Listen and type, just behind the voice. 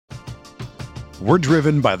We're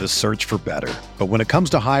driven by the search for better. But when it comes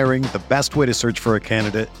to hiring, the best way to search for a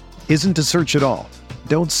candidate isn't to search at all.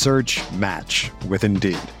 Don't search, match with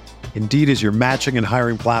Indeed. Indeed is your matching and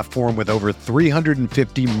hiring platform with over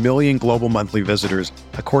 350 million global monthly visitors,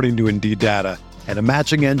 according to Indeed data, and a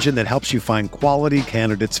matching engine that helps you find quality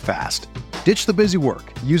candidates fast. Ditch the busy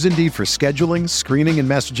work. Use Indeed for scheduling, screening, and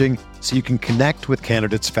messaging so you can connect with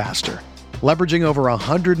candidates faster. Leveraging over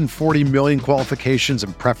 140 million qualifications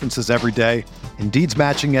and preferences every day, Indeed's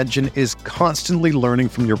matching engine is constantly learning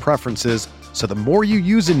from your preferences, so the more you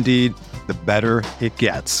use Indeed, the better it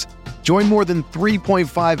gets. Join more than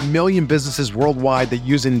 3.5 million businesses worldwide that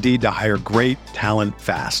use Indeed to hire great talent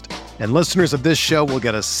fast. And listeners of this show will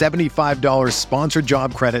get a $75 sponsored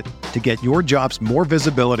job credit to get your jobs more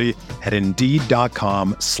visibility at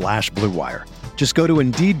Indeed.com/Blue Wire. Just go to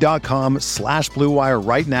Indeed.com/Blue Wire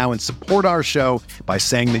right now and support our show by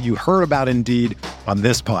saying that you heard about Indeed on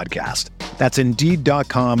this podcast. That's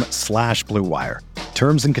Indeed.com/Blue Wire.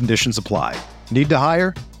 Terms and conditions apply. Need to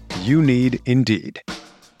hire? You need Indeed.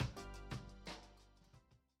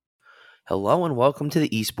 Hello and welcome to the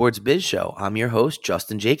Esports Biz Show. I'm your host,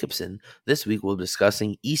 Justin Jacobson. This week we'll be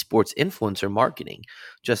discussing esports influencer marketing.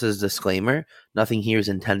 Just as a disclaimer, nothing here is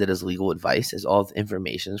intended as legal advice, as all of the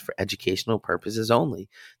information is for educational purposes only.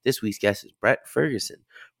 This week's guest is Brett Ferguson.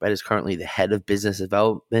 Brett is currently the head of business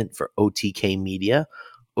development for OTK Media.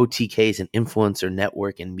 OTK is an influencer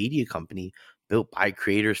network and media company built by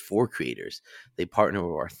creators for creators. They partner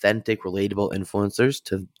with authentic, relatable influencers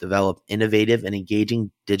to develop innovative and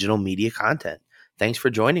engaging digital media content. Thanks for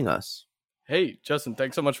joining us. Hey, Justin,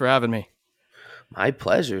 thanks so much for having me. My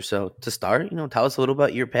pleasure. So to start, tell us a little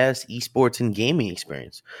about your past esports and gaming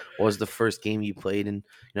experience. What was the first game you played, and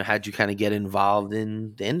how'd you kind of get involved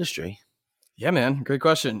in the industry? Yeah, man, great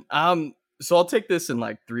question. So I'll take this in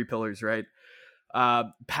like three pillars, right?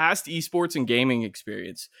 Past esports and gaming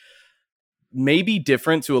experience. Maybe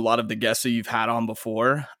different to a lot of the guests that you've had on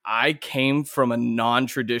before. I came from a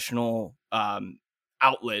non-traditional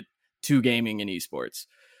outlet to gaming and esports.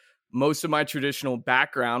 Most of my traditional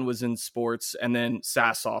background was in sports and then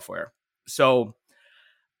SaaS software. So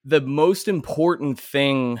the most important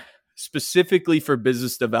thing specifically for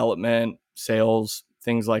business development, sales,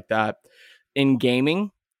 things like that in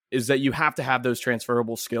gaming is that you have to have those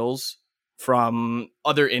transferable skills from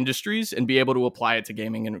other industries and be able to apply it to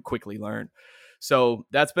gaming and quickly learn. So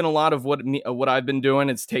that's been a lot of what I've been doing.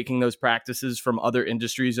 It's taking those practices from other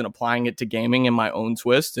industries and applying it to gaming in my own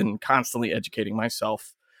twist and constantly educating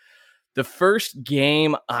myself. The first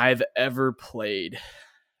game I've ever played.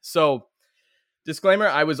 So disclaimer,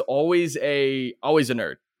 I was always a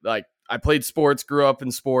nerd. Like I played sports, grew up in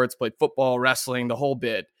sports, played football, wrestling, the whole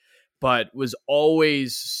bit, but was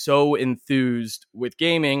always so enthused with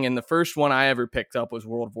gaming. And the first one I ever picked up was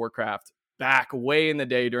World of Warcraft back way in the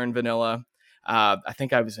day during vanilla. I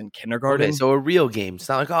think I was in kindergarten. Okay, so a real game. It's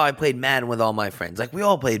not like, I played Madden with all my friends. Like we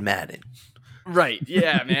all played Madden. Right.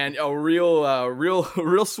 Yeah, man. A real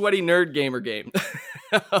sweaty nerd gamer game.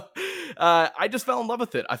 I just fell in love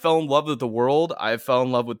with it. I fell in love with the world. I fell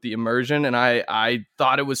in love with the immersion. And I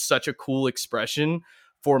thought it was such a cool expression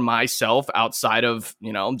for myself outside of,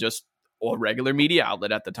 just a regular media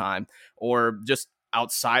outlet at the time, or just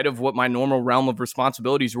outside of what my normal realm of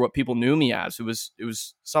responsibilities or what people knew me as. It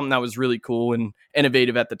was something that was really cool and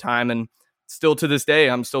innovative at the time. And still to this day,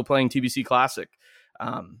 I'm still playing TBC Classic.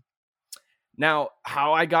 Now,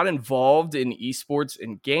 how I got involved in esports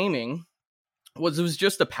and gaming it was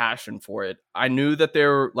just a passion for it. I knew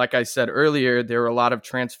that like I said earlier, there were a lot of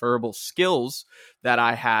transferable skills that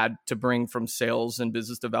I had to bring from sales and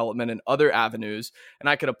business development and other avenues. And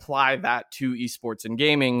I could apply that to esports and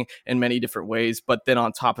gaming in many different ways. But then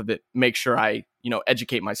on top of it, make sure I,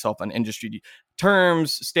 educate myself on industry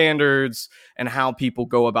terms, standards, and how people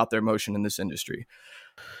go about their motion in this industry.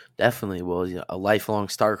 Definitely. Well, a lifelong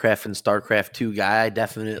StarCraft and StarCraft 2 guy, I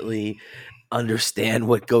definitely understand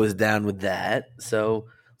what goes down with that. So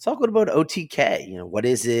let's talk about OTK. What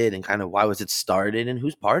is it and kind of why was it started and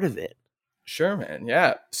who's part of it? Sure, man.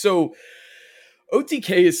 Yeah. So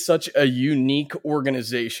OTK is such a unique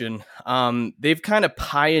organization. They've kind of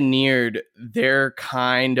pioneered their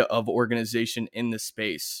kind of organization in the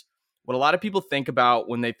space. What a lot of people think about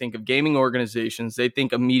when they think of gaming organizations, they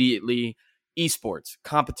think immediately esports,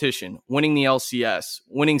 competition, winning the LCS,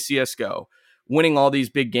 winning CSGO, winning all these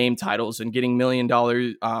big game titles and getting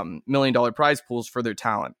 $1 million prize pools for their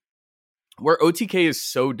talent. Where OTK is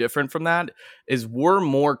so different from that is we're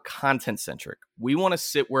more content centric. We want to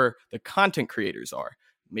sit where the content creators are.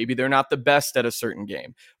 Maybe they're not the best at a certain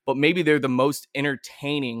game, but maybe they're the most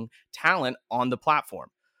entertaining talent on the platform.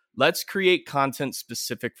 Let's create content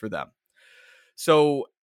specific for them. So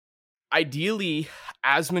ideally,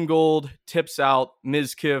 Asmongold, Tips Out,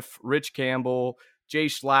 Mizkif, Rich Campbell, Jay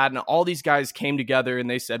Schlatt, all these guys came together and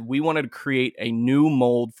they said, we wanted to create a new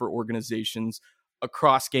mold for organizations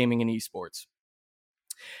across gaming and esports.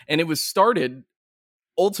 And it was started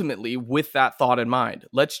ultimately with that thought in mind.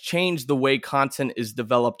 Let's change the way content is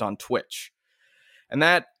developed on Twitch. And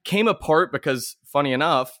that came apart because, funny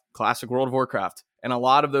enough, classic World of Warcraft. And a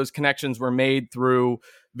lot of those connections were made through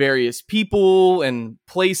various people and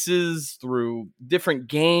places, through different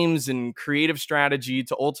games and creative strategy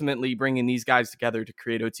to ultimately bringing these guys together to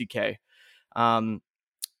create OTK. And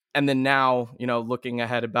then now, looking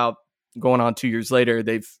ahead about going on 2 years later,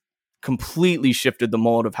 they've completely shifted the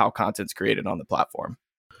mold of how content's created on the platform.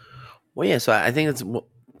 Well, yeah, so I think it's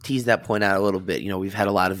tease that point out a little bit. We've had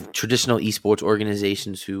a lot of traditional esports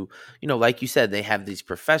organizations who, like you said, they have these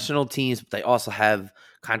professional teams, but they also have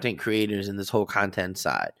content creators and this whole content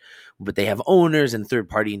side. But they have owners and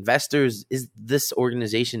third-party investors. Is this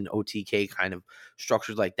organization, OTK, kind of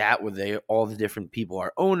structured like that, where all the different people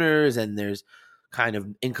are owners and there's kind of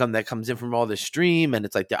income that comes in from all the stream and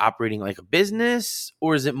it's like they're operating like a business?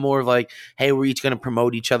 Or is it more of like, hey, we're each going to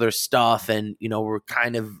promote each other's stuff and, we're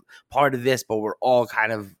kind of part of this, but we're all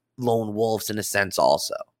kind of lone wolves in a sense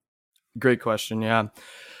also? Great question. Yeah.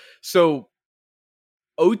 So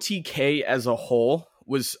OTK as a whole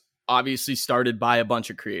was obviously started by a bunch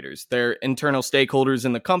of creators. They're internal stakeholders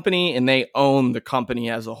in the company and they own the company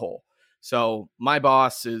as a whole. So my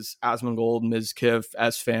boss is Asmongold, Mizkif,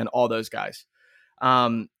 Esfand, all those guys.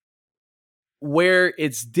 Where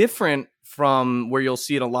it's different from where you'll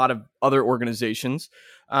see in a lot of other organizations,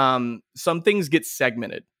 some things get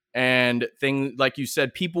segmented. And things, like you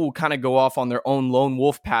said, people will kind of go off on their own lone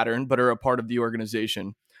wolf pattern, but are a part of the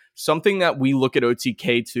organization. Something that we look at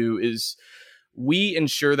OTK to is we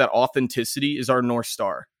ensure that authenticity is our North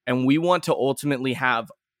Star. And we want to ultimately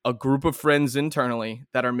have a group of friends internally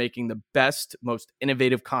that are making the best, most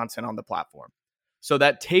innovative content on the platform. So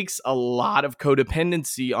that takes a lot of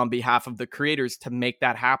codependency on behalf of the creators to make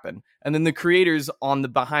that happen. And then the creators on the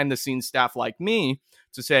behind the scenes staff like me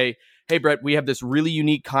to say, hey, Brett, we have this really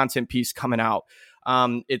unique content piece coming out.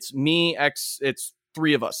 It's it's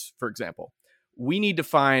 3 of us, for example. We need to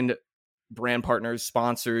find brand partners,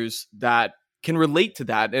 sponsors that can relate to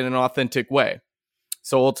that in an authentic way.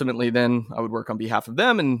 So ultimately, then I would work on behalf of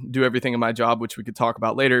them and do everything in my job, which we could talk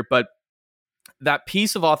about later. But that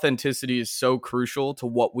piece of authenticity is so crucial to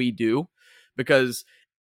what we do because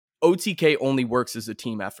OTK only works as a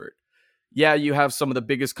team effort. Yeah, you have some of the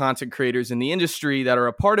biggest content creators in the industry that are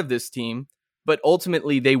a part of this team, but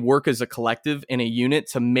ultimately they work as a collective in a unit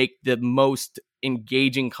to make the most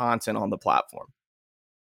engaging content on the platform.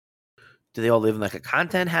 Do they all live in like a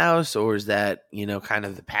content house, or is that, kind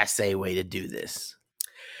of the passe way to do this?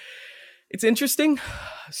 It's interesting.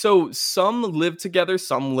 So some live together,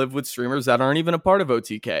 some live with streamers that aren't even a part of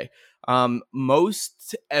OTK.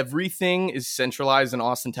 Most everything is centralized in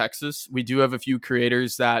Austin, Texas. We do have a few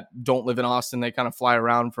creators that don't live in Austin. They kind of fly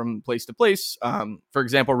around from place to place. For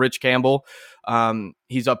example, Rich Campbell,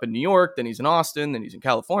 he's up in New York, then he's in Austin, then he's in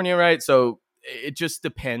California, right? So it just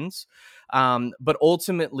depends. But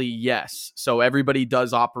ultimately, yes. So everybody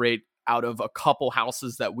does operate out of a couple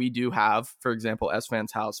houses that we do have, for example,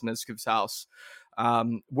 Esfand's house, Mizkif's house,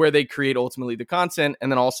 where they create ultimately the content.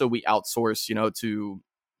 And then also we outsource,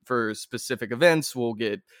 for specific events, we'll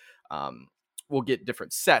get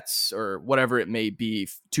different sets or whatever it may be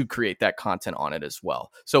to create that content on it as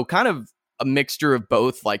well. So kind of a mixture of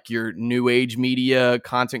both, like your new age media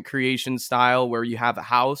content creation style where you have a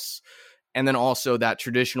house, and then also that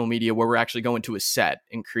traditional media where we're actually going to a set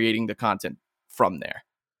and creating the content from there.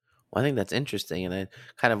 Well, I think that's interesting. And it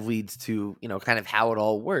kind of leads to, kind of how it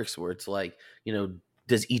all works, where it's like,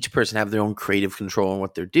 does each person have their own creative control on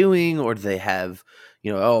what they're doing? Or do they have,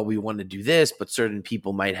 we want to do this, but certain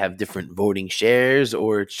people might have different voting shares?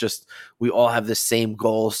 Or it's just, we all have the same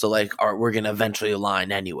goal. So like, we're going to eventually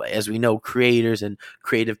align anyway. As we know, creators and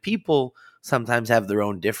creative people sometimes have their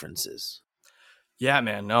own differences. Yeah,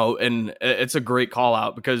 man. No, and it's a great call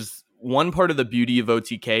out because one part of the beauty of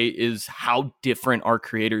OTK is how different our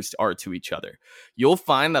creators are to each other. You'll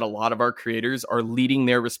find that a lot of our creators are leading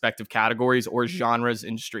their respective categories or genres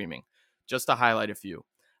in streaming. Just to highlight a few.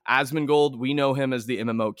 Asmongold, we know him as the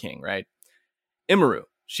MMO king, right? Imaru,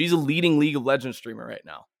 she's a leading League of Legends streamer right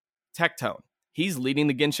now. Tectone, he's leading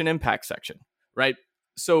the Genshin Impact section, right?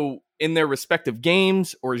 So in their respective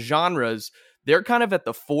games or genres, they're kind of at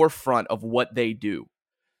the forefront of what they do.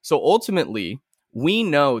 So ultimately, we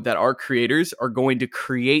know that our creators are going to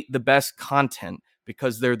create the best content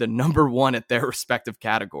because they're the number one at their respective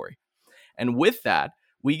category. And with that,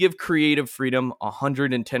 We give creative freedom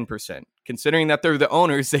 110%. Considering that they're the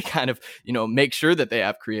owners, they kind of, make sure that they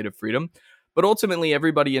have creative freedom. But ultimately,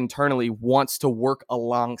 everybody internally wants to work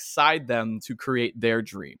alongside them to create their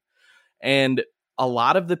dream. And a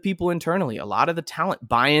lot of the people internally, a lot of the talent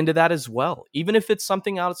buy into that as well. Even if it's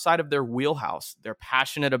something outside of their wheelhouse, they're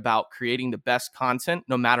passionate about creating the best content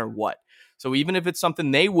no matter what. So even if it's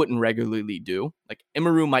something they wouldn't regularly do, like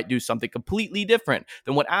Imaru might do something completely different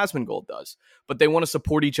than what Asmongold does, but they want to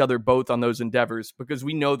support each other both on those endeavors because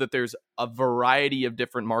we know that there's a variety of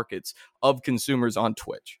different markets of consumers on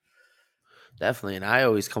Twitch. Definitely. And I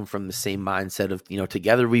always come from the same mindset of,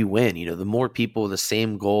 together we win. The more people with the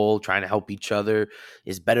same goal trying to help each other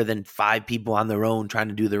is better than 5 people on their own trying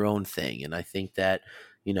to do their own thing. And I think that,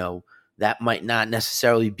 that might not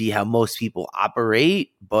necessarily be how most people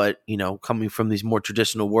operate, but, coming from these more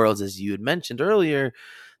traditional worlds, as you had mentioned earlier,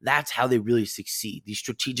 that's how they really succeed. These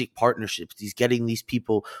strategic partnerships, getting these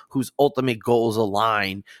people whose ultimate goals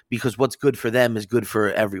align, because what's good for them is good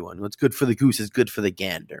for everyone. What's good for the goose is good for the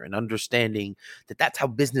gander, and understanding that that's how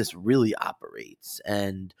business really operates.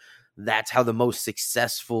 And that's how the most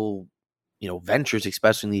successful, ventures,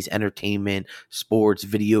 especially in these entertainment, sports,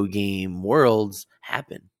 video game worlds,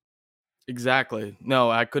 happen. Exactly. No,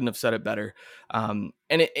 I couldn't have said it better. And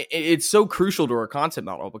it's so crucial to our content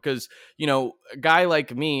model because, a guy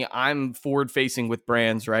like me, I'm forward facing with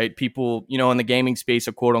brands, right? People, in the gaming space,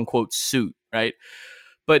 a quote unquote suit, right?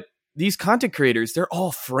 But these content creators, they're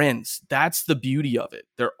all friends. That's the beauty of it.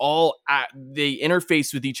 They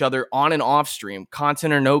interface with each other on and off stream,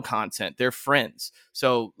 content or no content. They're friends.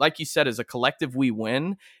 So like you said, as a collective, we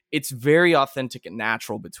win. It's very authentic and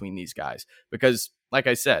natural between these guys because, like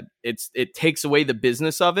I said, it takes away the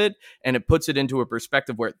business of it and it puts it into a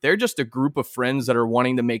perspective where they're just a group of friends that are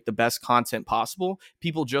wanting to make the best content possible.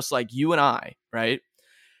 People just like you and I, right?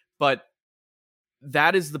 But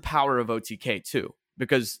that is the power of OTK too,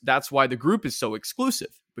 because that's why the group is so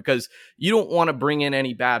exclusive, because you don't want to bring in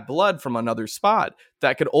any bad blood from another spot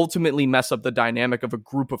that could ultimately mess up the dynamic of a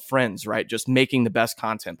group of friends, right? Just making the best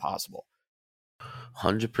content possible.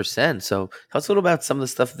 100%. So tell us a little about some of the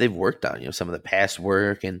stuff that they've worked on, some of the past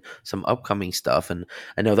work and some upcoming stuff. And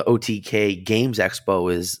I know the OTK Games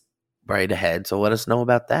Expo is right ahead. So let us know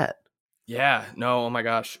about that. Yeah, no, oh my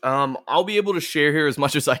gosh. I'll be able to share here as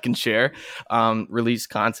much as I can share. Release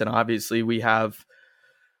content. Obviously, we have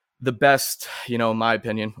the best, in my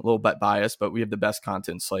opinion, a little bit biased, but we have the best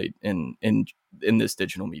content slate in this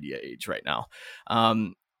digital media age right now.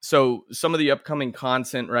 So some of the upcoming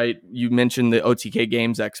content, right? You mentioned the OTK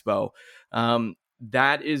Games Expo.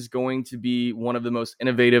 That is going to be one of the most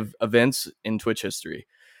innovative events in Twitch history.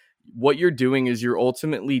 What you're doing is you're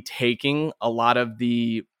ultimately taking a lot of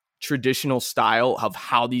the traditional style of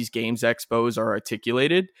how these games expos are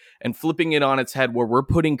articulated and flipping it on its head, where we're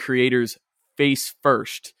putting creators face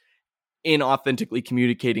first in authentically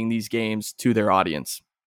communicating these games to their audience.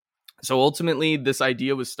 So ultimately, this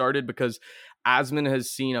idea was started because Asmon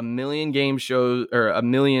has seen a million game shows or a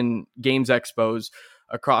million games expos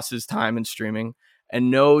across his time in streaming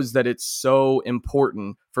and knows that it's so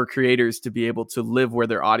important for creators to be able to live where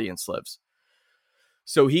their audience lives.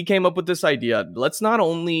 So he came up with this idea. Let's not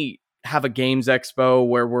only have a games expo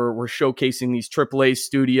where we're showcasing these AAA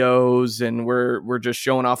studios and we're just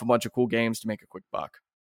showing off a bunch of cool games to make a quick buck.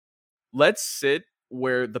 Let's sit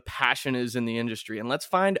where the passion is in the industry and let's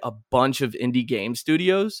find a bunch of indie game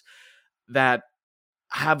studios that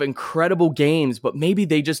have incredible games, but maybe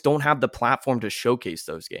they just don't have the platform to showcase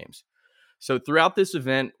those games. So throughout this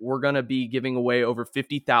event, we're going to be giving away over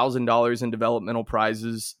 $50,000 in developmental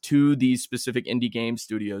prizes to these specific indie game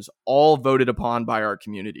studios, all voted upon by our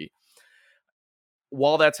community.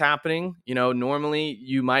 While that's happening, normally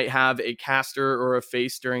you might have a caster or a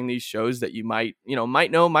face during these shows that you might know,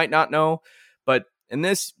 might not know, but in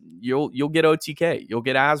this, you'll get OTK, you'll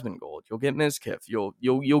get Asmongold, you'll get Mizkif,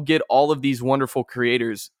 you'll get all of these wonderful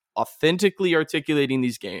creators authentically articulating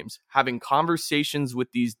these games, having conversations with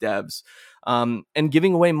these devs, and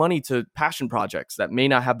giving away money to passion projects that may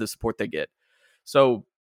not have the support they get. So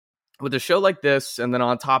with a show like this, and then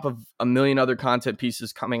on top of a million other content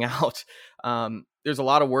pieces coming out, there's a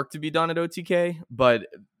lot of work to be done at OTK, but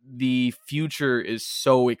the future is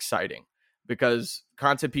so exciting because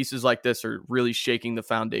content pieces like this are really shaking the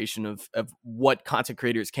foundation of what content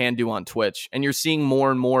creators can do on Twitch. And you're seeing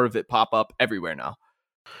more and more of it pop up everywhere now.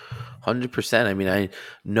 100%. I mean, I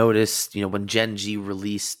noticed, when Gen G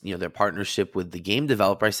released, their partnership with the game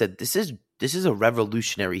developer, I said, this is a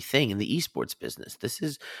revolutionary thing in the esports business. This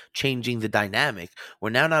is changing the dynamic. We're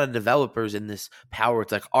now not a developers in this power.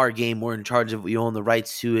 It's like our game. We're in charge of it. We own the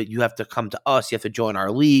rights to it. You have to come to us. You have to join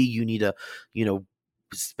our league. You need to,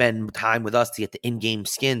 spend time with us to get the in-game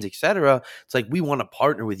skins, etc. It's like, we want to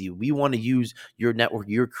partner with you. We want to use your network,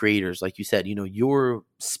 your creators, like you said, your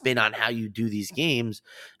spin on how you do these games,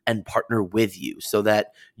 and partner with you so that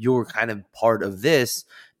you're kind of part of this,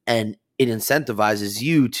 and it incentivizes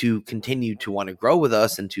you to continue to want to grow with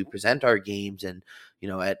us and to present our games. And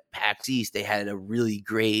at PAX East, they had a really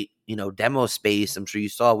great demo space. I'm sure you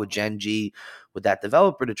saw with Gen G, with that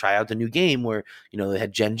developer, to try out the new game, where they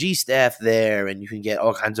had Gen G staff there, and you can get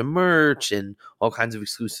all kinds of merch and all kinds of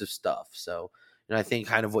exclusive stuff. So I think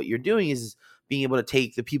kind of what you're doing is being able to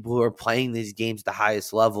take the people who are playing these games at the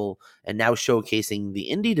highest level and now showcasing the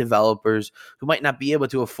indie developers who might not be able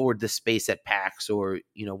to afford the space at PAX or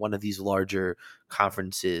one of these larger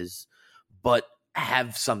conferences, but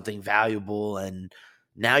have something valuable. And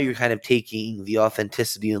now you're kind of taking the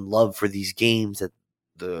authenticity and love for these games that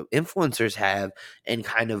the influencers have and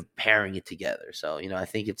kind of pairing it together. So, I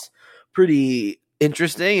think it's pretty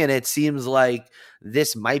interesting, and it seems like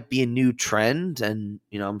this might be a new trend. And,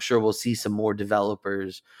 I'm sure we'll see some more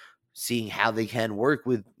developers seeing how they can work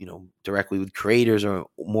with, directly with creators or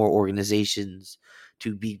more organizations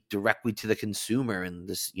to be directly to the consumer in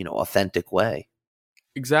this, authentic way.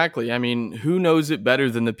 Exactly. I mean, who knows it better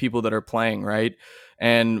than the people that are playing, right?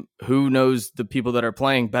 And who knows the people that are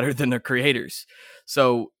playing better than their creators?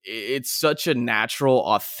 So it's such a natural,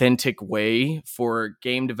 authentic way for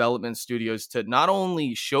game development studios to not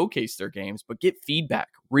only showcase their games, but get feedback,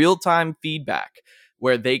 real-time feedback,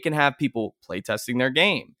 where they can have people playtesting their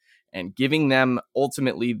game and giving them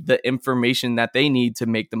ultimately the information that they need to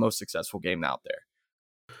make the most successful game out there.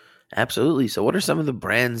 Absolutely. So what are some of the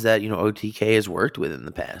brands that, OTK has worked with in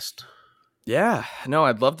the past? Yeah, no,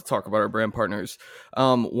 I'd love to talk about our brand partners.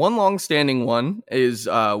 One long-standing one is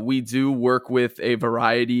we do work with a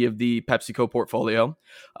variety of the PepsiCo portfolio.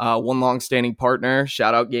 One long-standing partner,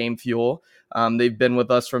 shout out Game Fuel. They've been with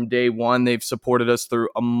us from day one. They've supported us through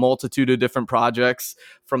a multitude of different projects,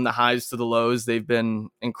 from the highs to the lows. They've been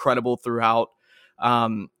incredible throughout.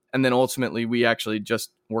 And then ultimately, we actually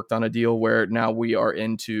just worked on a deal where now we are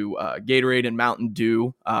into Gatorade and Mountain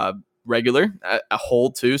Dew regular, a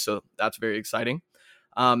whole too. So that's very exciting.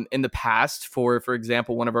 In the past, for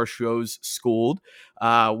example, one of our shows, Schooled,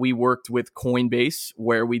 we worked with Coinbase,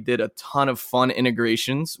 where we did a ton of fun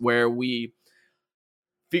integrations, where we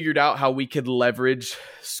figured out how we could leverage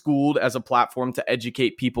Schooled as a platform to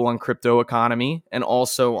educate people on crypto economy, and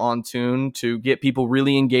also on Tune to get people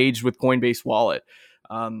really engaged with Coinbase Wallet.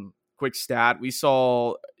 Quick stat, we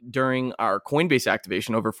saw during our Coinbase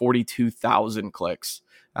activation over 42,000 clicks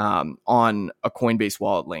on a Coinbase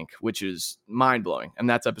Wallet link, which is mind-blowing. And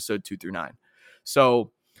that's episode 2 through 9.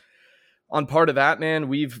 So on part of that, man,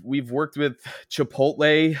 we've worked with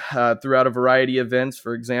Chipotle throughout a variety of events.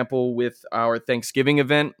 For example, with our Thanksgiving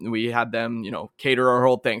event, we had them, cater our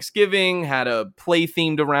whole Thanksgiving, had a play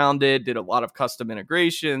themed around it, did a lot of custom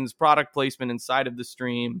integrations, product placement inside of the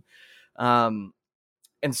stream.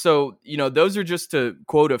 And so, those are just to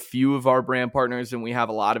quote a few of our brand partners, and we have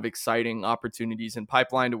a lot of exciting opportunities in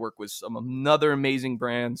pipeline to work with some other amazing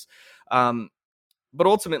brands. But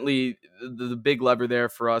ultimately, the big lever there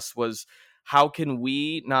for us was, how can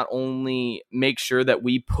we not only make sure that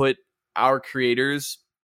we put our creators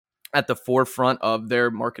at the forefront of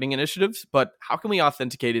their marketing initiatives, but how can we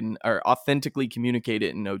authentically communicate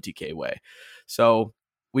it in an OTK way? So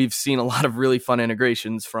we've seen a lot of really fun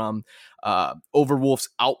integrations from Overwolf's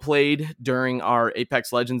Outplayed during our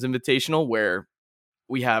Apex Legends Invitational, where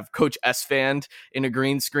we have Coach Esfand in a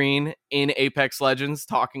green screen in Apex Legends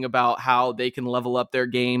talking about how they can level up their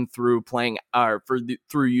game through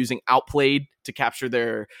through using Outplayed to capture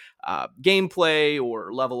their gameplay,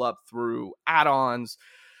 or level up through add-ons.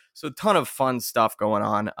 So a ton of fun stuff going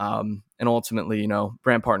on. And ultimately,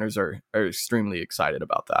 brand partners are extremely excited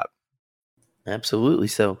about that. Absolutely.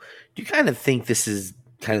 So do you kind of think this is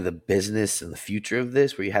kind of the business and the future of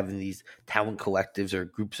this, where you're having these talent collectives or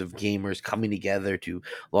groups of gamers coming together to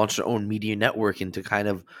launch their own media network and to kind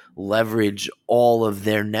of leverage all of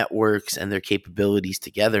their networks and their capabilities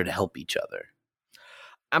together to help each other?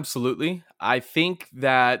 Absolutely. I think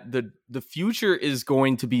that the future is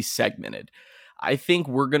going to be segmented. I think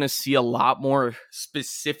we're going to see a lot more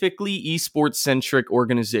specifically esports-centric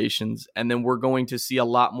organizations, and then we're going to see a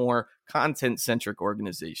lot more content-centric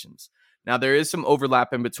organizations. Now, there is some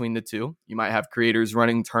overlap in between the two. You might have creators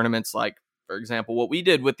running tournaments like, for example, what we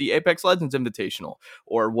did with the Apex Legends Invitational,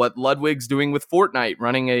 or what Ludwig's doing with Fortnite,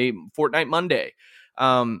 running a Fortnite Monday.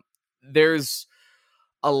 There's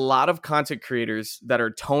a lot of content creators that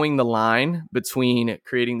are towing the line between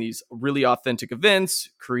creating these really authentic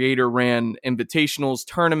events, creator-ran invitationals,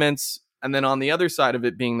 tournaments, And then on the other side of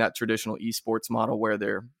it being that traditional esports model where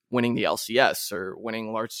they're winning the LCS or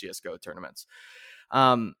winning large CSGO tournaments.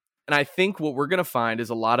 And I think what we're going to find is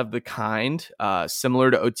a lot of the kind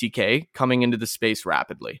similar to OTK coming into the space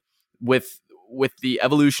rapidly. With the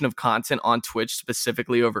evolution of content on Twitch,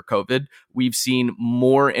 specifically over COVID, we've seen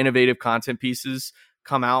more innovative content pieces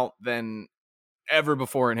come out than ever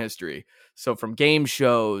before in history. So from game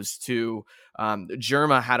shows to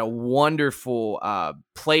Jerma had a wonderful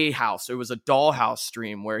playhouse. It was a dollhouse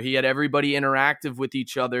stream where he had everybody interactive with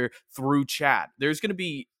each other through chat. There's going to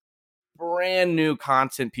be brand new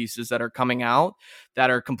content pieces that are coming out that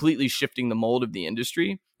are completely shifting the mold of the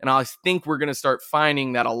industry. And I think we're going to start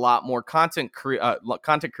finding that a lot more content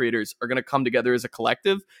creators are going to come together as a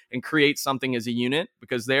collective and create something as a unit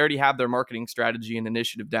because they already have their marketing strategy and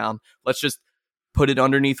initiative down. Let's just put it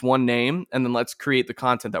underneath one name and then let's create the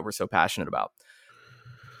content that we're so passionate about.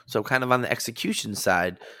 So kind of on the execution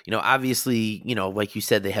side, obviously, like you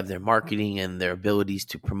said, they have their marketing and their abilities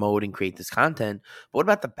to promote and create this content. But what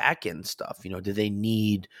about the back end stuff? Do they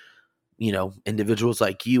need, individuals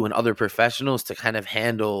like you and other professionals to kind of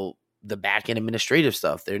handle the back end administrative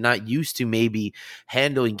stuff? They're not used to maybe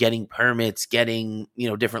handling getting permits, getting,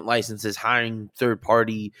 different licenses, hiring third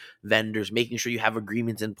party vendors, making sure you have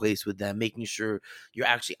agreements in place with them, making sure you're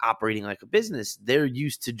actually operating like a business. They're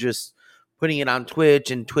used to just putting it on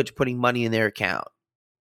Twitch and Twitch putting money in their account.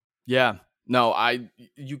 Yeah, no,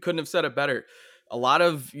 you couldn't have said it better. A lot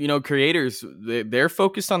of, creators, they're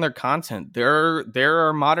focused on their content.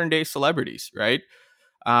 They're modern day celebrities, right?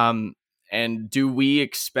 And do we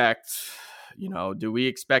expect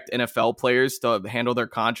NFL players to handle their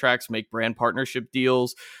contracts, make brand partnership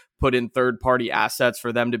deals, put in third party assets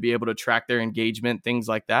for them to be able to track their engagement, things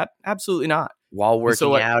like that? Absolutely not. While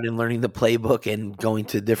working out and learning the playbook and going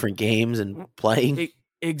to different games and playing.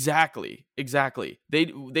 Exactly. They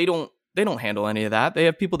don't handle any of that. They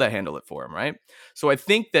have people that handle it for them, right? So I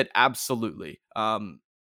think that absolutely.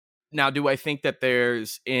 Now, do I think that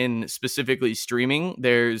there's, in specifically streaming,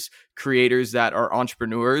 there's creators that are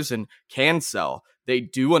entrepreneurs and can sell? They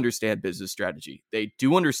do understand business strategy. They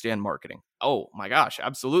do understand marketing. Oh my gosh,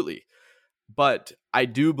 absolutely. But I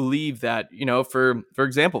do believe that, for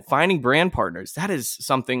example, finding brand partners, that is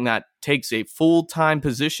something that takes a full-time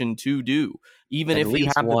position to do. Even if you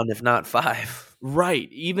have one, if not five. Right.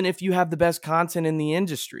 Even if you have the best content in the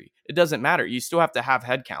industry, it doesn't matter. You still have to have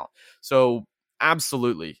headcount. So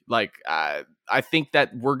absolutely. I think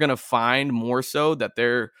that we're going to find more so that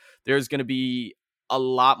there's going to be a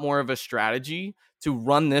lot more of a strategy to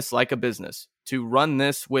run this like a business, to run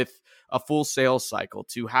this with a full sales cycle,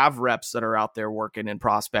 to have reps that are out there working and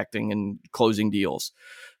prospecting and closing deals.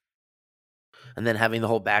 And then having the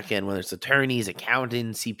whole back end, whether it's attorneys,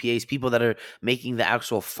 accountants, CPAs, people that are making the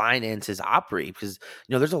actual finances operate. Because,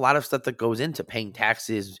 there's a lot of stuff that goes into paying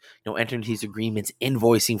taxes, entering these agreements,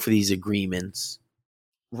 invoicing for these agreements.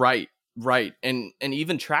 Right. And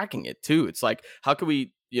even tracking it too. It's like, how can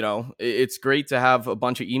we, it's great to have a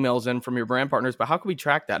bunch of emails in from your brand partners, but how can we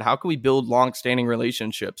track that? How can we build long-standing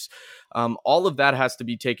relationships? All of that has to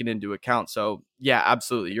be taken into account. So yeah,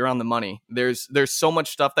 absolutely. You're on the money. There's so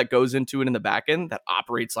much stuff that goes into it in the back end that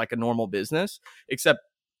operates like a normal business, except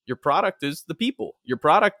your product is the people. Your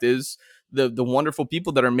product is the wonderful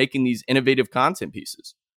people that are making these innovative content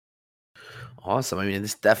pieces. Awesome. I mean,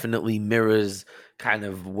 this definitely mirrors kind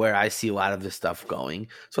of where I see a lot of this stuff going.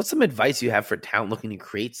 So what's some advice you have for talent looking to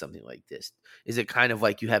create something like this? Is it kind of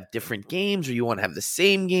like you have different games or you want to have the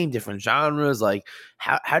same game, different genres? Like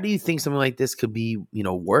how do you think something like this could be,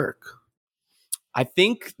 work? I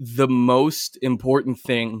think the most important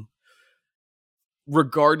thing,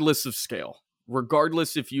 regardless of scale,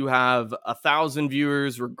 regardless if you have 1,000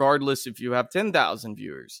 viewers, regardless if you have 10,000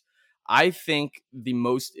 viewers, I think the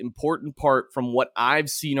most important part from what I've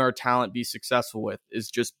seen our talent be successful with is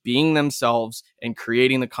just being themselves and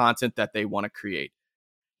creating the content that they want to create.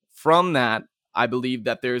 From that, I believe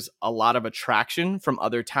that there's a lot of attraction from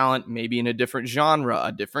other talent, maybe in a different genre,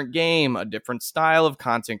 a different game, a different style of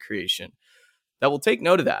content creation, that will take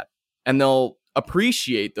note of that. And they'll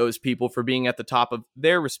appreciate those people for being at the top of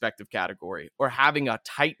their respective category or having a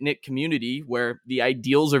tight-knit community where the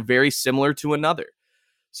ideals are very similar to another.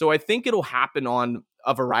 So I think it'll happen on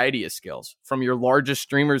a variety of scales, from your largest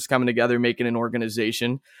streamers coming together, making an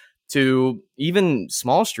organization, to even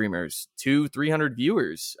small streamers, 200-300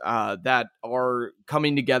 viewers that are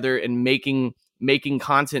coming together and making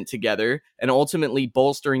content together and ultimately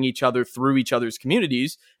bolstering each other through each other's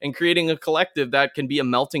communities and creating a collective that can be a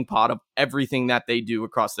melting pot of everything that they do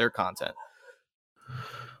across their content.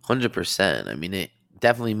 100%. I mean,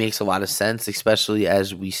 Definitely makes a lot of sense, especially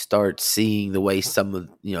as we start seeing the way some of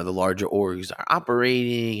the larger orgs are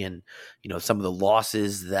operating, and some of the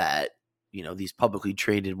losses that these publicly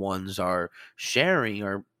traded ones are sharing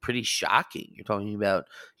are pretty shocking. You're talking about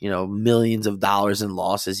millions of dollars in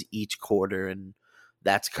losses each quarter, and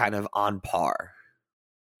that's kind of on par.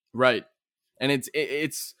 Right. And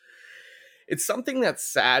it's something that's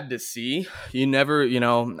sad to see. You never,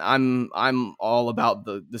 I'm all about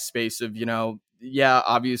the space of, yeah,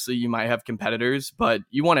 obviously you might have competitors, but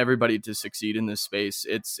you want everybody to succeed in this space.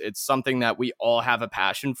 It's something that we all have a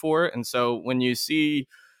passion for. And so when you see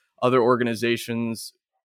other organizations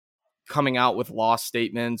coming out with loss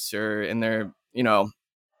statements, or in their,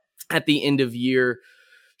 at the end of year,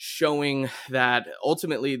 showing that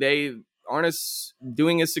ultimately they aren't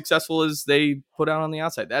doing as successful as they put out on the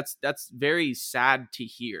outside. That's very sad to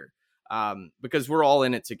hear, because we're all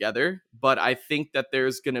in it together. But I think that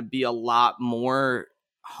there's going to be a lot more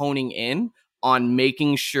honing in on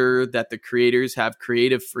making sure that the creators have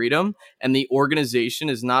creative freedom, and the organization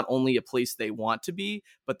is not only a place they want to be,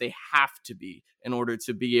 but they have to be in order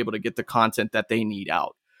to be able to get the content that they need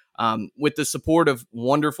out, with the support of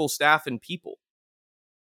wonderful staff and people.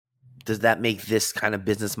 Does that make this kind of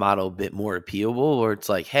business model a bit more appealable, or it's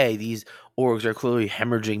like, hey, these orgs are clearly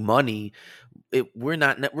hemorrhaging money. We're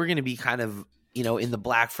going to be kind of, in the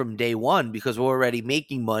black from day one, because we're already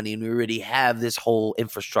making money and we already have this whole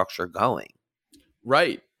infrastructure going.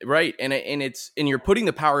 Right. And you're putting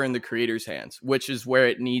the power in the creator's hands, which is where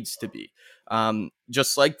it needs to be.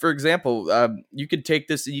 Just like, for example, you could take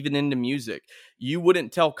this even into music. You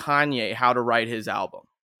wouldn't tell Kanye how to write his album,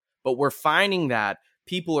 but we're finding that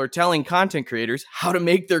people are telling content creators how to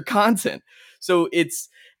make their content. So it's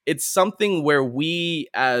something where we,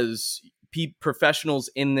 as professionals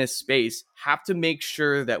in this space, have to make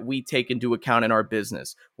sure that we take into account in our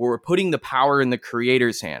business, where we're putting the power in the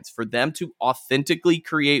creators' hands for them to authentically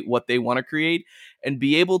create what they want to create, and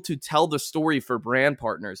be able to tell the story for brand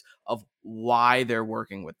partners of why they're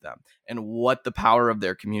working with them and what the power of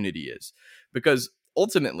their community is. Because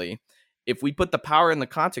ultimately, if we put the power in the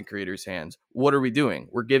content creators' hands, what are we doing?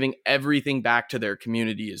 We're giving everything back to their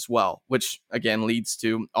community as well, which again leads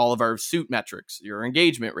to all of our suit metrics, your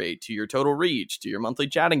engagement rate, to your total reach, to your monthly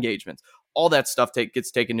chat engagements. All that stuff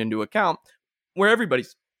gets taken into account, where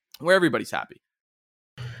everybody's happy.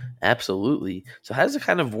 Absolutely. So how does it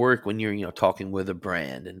kind of work when you're talking with a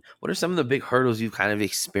brand, and what are some of the big hurdles you've kind of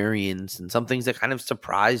experienced, and some things that kind of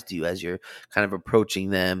surprised you as you're kind of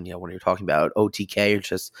approaching them, when you're talking about OTK or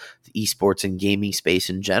just the esports and gaming space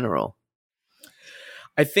in general?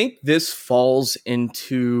 I think this falls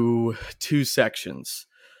into two sections.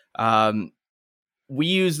 We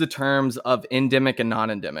use the terms of endemic and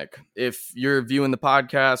non-endemic. If you're viewing the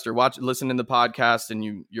podcast or listening to the podcast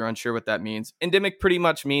and you're unsure what that means, endemic pretty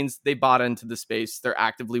much means they bought into the space. They're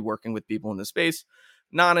actively working with people in the space.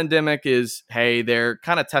 Non-endemic is, hey, they're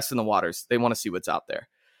kind of testing the waters. They want to see what's out there.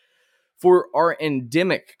 For our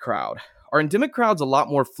endemic crowd's a lot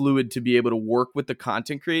more fluid to be able to work with the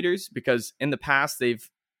content creators, because in the past they've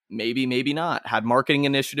maybe not had marketing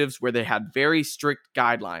initiatives where they had very strict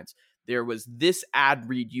guidelines. There was this ad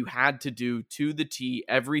read you had to do to the T,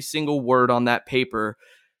 every single word on that paper,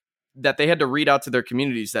 that they had to read out to their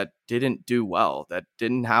communities, that didn't do well, that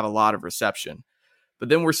didn't have a lot of reception. But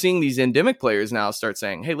then we're seeing these endemic players now start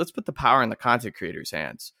saying, hey, let's put the power in the content creators'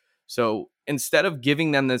 hands. So instead of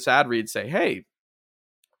giving them this ad read, say, hey,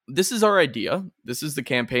 this is our idea. This is the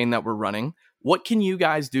campaign that we're running. What can you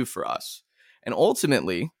guys do for us? And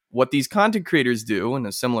ultimately, what these content creators do, in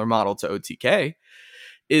a similar model to OTK,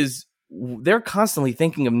 is they're constantly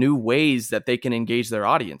thinking of new ways that they can engage their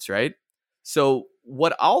audience, right? So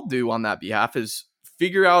what I'll do on that behalf is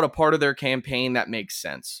figure out a part of their campaign that makes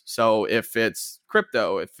sense. So if it's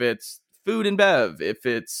crypto, if it's food and bev, if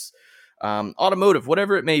it's automotive,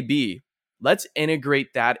 whatever it may be, let's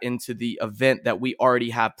integrate that into the event that we already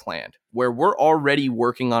have planned, where we're already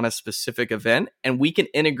working on a specific event and we can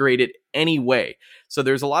integrate it anyway. So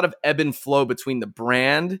there's a lot of ebb and flow between the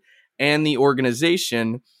brand and the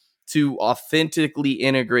organization to authentically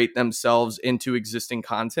integrate themselves into existing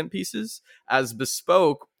content pieces. As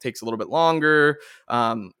bespoke takes a little bit longer,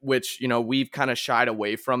 which, we've kind of shied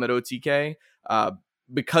away from at OTK,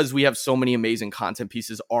 because we have so many amazing content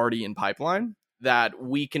pieces already in pipeline that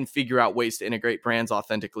we can figure out ways to integrate brands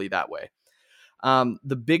authentically that way.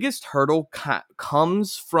 The biggest hurdle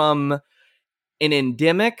comes from an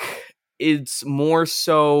endemic. It's more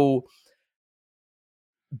so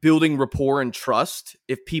building rapport and trust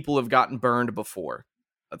if people have gotten burned before.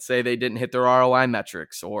 Let's say they didn't hit their ROI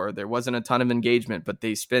metrics, or there wasn't a ton of engagement, but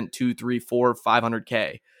they spent 2, 3, 4,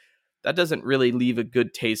 500K. that doesn't really leave a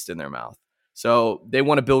good taste in their mouth. So they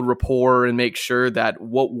want to build rapport and make sure that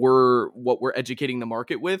what we're educating the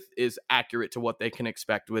market with is accurate to what they can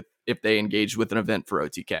expect with if they engage with an event for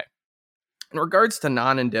OTK. In regards to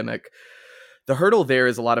non-endemic, the hurdle there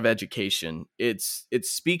is a lot of education. It's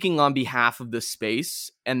speaking on behalf of the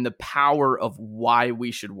space and the power of why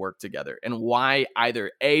we should work together, and why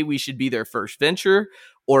either A, we should be their first venture,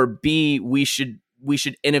 or B, we should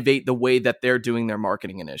innovate the way that they're doing their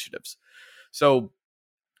marketing initiatives. So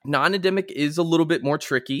non-endemic is a little bit more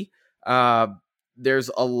tricky.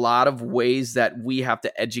 There's a lot of ways that we have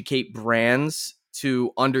to educate brands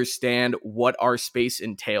to understand what our space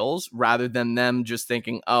entails, rather than them just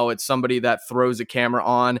thinking, oh, it's somebody that throws a camera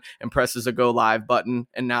on and presses a go live button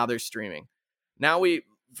and now they're streaming. Now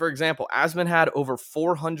for example, Asman had over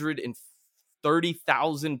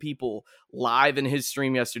 430,000 people live in his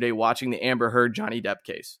stream yesterday watching the Amber Heard Johnny Depp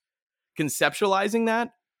case. Conceptualizing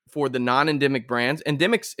that for the non-endemic brands,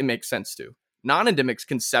 endemics, it makes sense to. Non-endemics,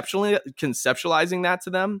 conceptualizing that to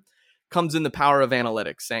them comes in the power of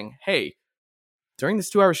analytics, saying, hey, during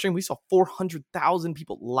this 2-hour stream, we saw 400,000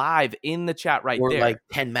 people live in the chat right there. Or like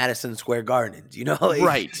 10 Madison Square Gardens,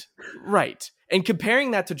 Right. And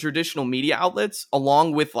comparing that to traditional media outlets,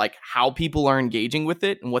 along with like how people are engaging with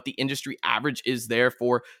it and what the industry average is there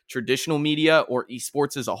for traditional media or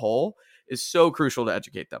esports as a whole, is so crucial to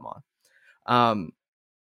educate them on.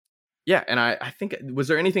 Yeah, and I think, was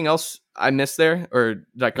there anything else I missed there, or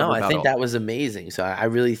did I cover No, I think that was amazing. So I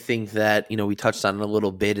really think that, we touched on it a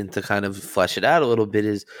little bit, and to kind of flesh it out a little bit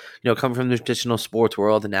is, coming from the traditional sports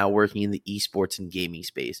world and now working in the esports and gaming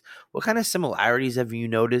space. What kind of similarities have you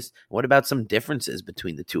noticed? What about some differences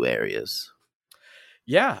between the two areas?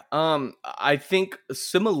 Yeah, I think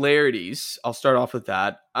similarities, I'll start off with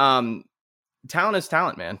that. Talent is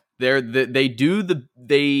talent, man.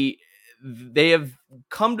 They have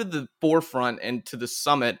come to the forefront and to the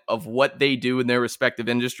summit of what they do in their respective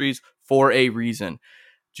industries for a reason.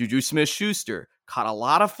 Juju Smith-Schuster caught a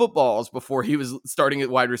lot of footballs before he was starting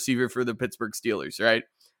at wide receiver for the Pittsburgh Steelers, right?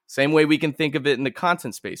 Same way we can think of it in the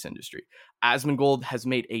content space industry. Asmongold has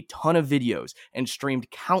made a ton of videos and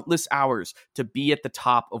streamed countless hours to be at the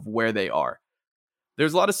top of where they are.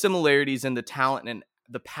 There's a lot of similarities in the talent and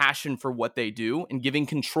the passion for what they do, and giving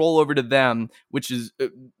control over to them, which is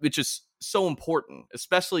so important,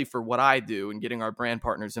 especially for what I do, and getting our brand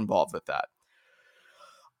partners involved with that.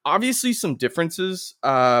 Obviously, some differences.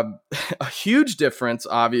 A huge difference,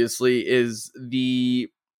 obviously, is the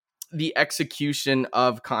execution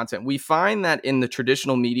of content. We find that in the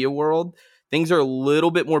traditional media world, things are a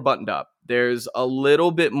little bit more buttoned up. There's a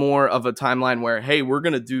little bit more of a timeline where, hey, we're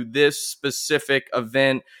going to do this specific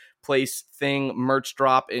event, place, thing, merch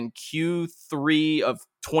drop in Q3 of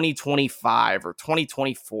 2025 or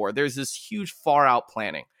 2024. There's this huge far out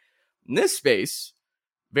planning. In this space,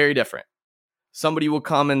 very different. Somebody will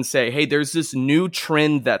come and say, hey, there's this new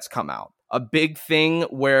trend that's come out. A big thing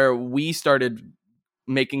where we started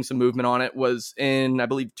making some movement on it was in, I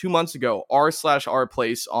believe, 2 months ago, r/r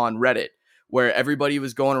place on Reddit, where everybody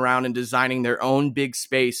was going around and designing their own big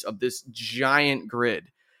space of this giant grid.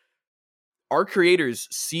 Our creators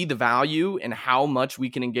see the value and how much we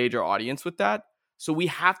can engage our audience with that. So we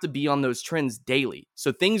have to be on those trends daily.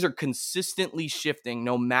 So things are consistently shifting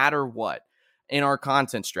no matter what in our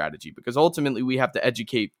content strategy, because ultimately we have to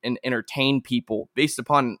educate and entertain people based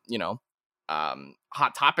upon,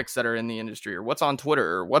 hot topics that are in the industry, or what's on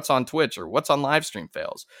Twitter, or what's on Twitch, or what's on live stream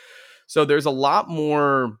fails. So there's a lot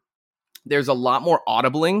more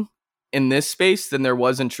audibling in this space than there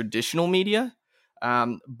was in traditional media.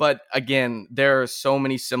 But again, there are so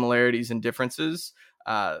many similarities and differences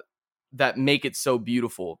that make it so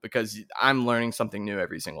beautiful, because I'm learning something new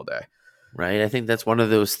every single day. Right. I think that's one of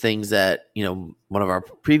those things that, one of our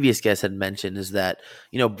previous guests had mentioned, is that,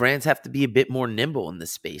 brands have to be a bit more nimble in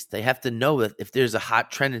this space. They have to know that if there's a hot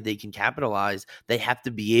trend that they can capitalize, they have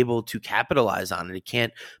to be able to capitalize on it. It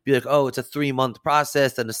can't be like, oh, it's a 3-month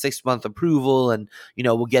process and a 6-month approval, and,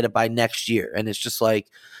 we'll get it by next year. And it's just like,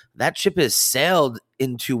 that ship has sailed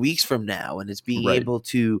in 2 weeks from now. And it's being able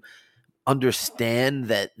to understand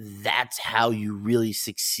that that's how you really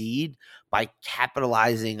succeed, by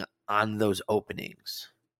capitalizing on those openings.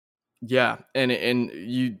 Yeah, and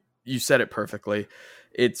you said it perfectly.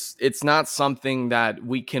 It's not something that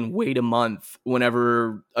we can wait a month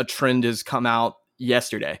whenever a trend has come out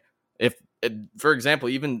yesterday. If, for example,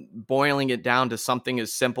 even boiling it down to something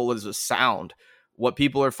as simple as a sound, what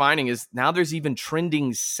people are finding is now there's even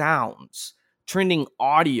trending sounds, trending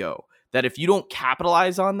audio, that if you don't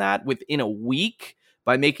capitalize on that within a week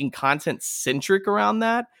by making content centric around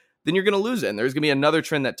that, then you're going to lose it. And there's going to be another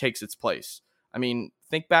trend that takes its place. I mean,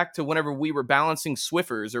 think back to whenever we were balancing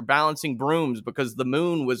Swiffers or balancing brooms because the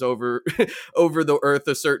moon was over over the earth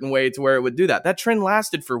a certain way to where it would do that. That trend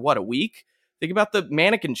lasted for what, a week? Think about the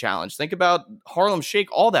mannequin challenge. Think about Harlem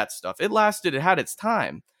Shake, all that stuff. It lasted, it had its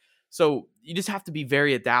time. So you just have to be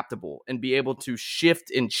very adaptable and be able to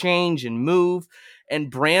shift and change and move. And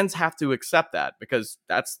brands have to accept that because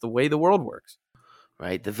that's the way the world works.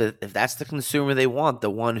 Right. If that's the consumer they want, the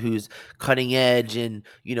one who's cutting edge and,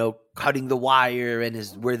 cutting the wire and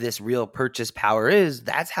is where this real purchase power is,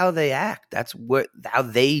 that's how they act. That's how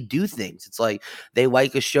they do things. It's like they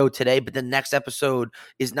like a show today, but the next episode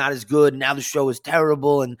is not as good. Now the show is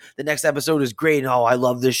terrible and the next episode is great. And, oh, I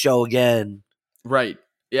love this show again. Right.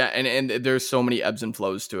 Yeah. And there's so many ebbs and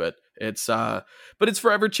flows to it. It's but it's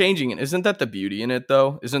forever changing. And isn't that the beauty in it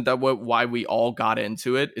though? Isn't that why we all got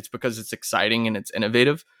into it? It's because it's exciting and it's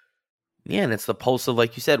innovative. Yeah, and it's the pulse of,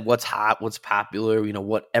 like you said, what's hot, what's popular,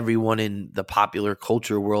 what everyone in the popular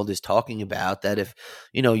culture world is talking about. That if,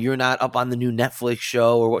 you're not up on the new Netflix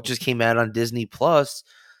show or what just came out on Disney Plus,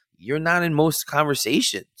 you're not in most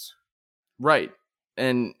conversations. Right.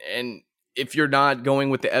 And if you're not going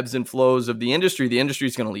with the ebbs and flows of the industry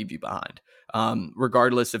is going to leave you behind.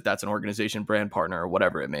 Regardless if that's an organization, brand partner, or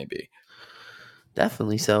whatever it may be.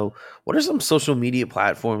 Definitely. So what are some social media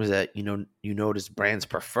platforms that, you notice brands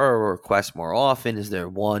prefer or request more often? Is there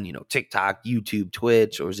one, TikTok, YouTube,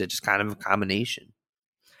 Twitch, or is it just kind of a combination?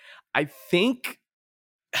 I think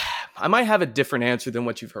I might have a different answer than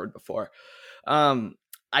what you've heard before.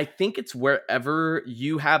 I think it's wherever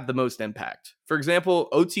you have the most impact. For example,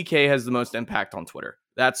 OTK has the most impact on Twitter.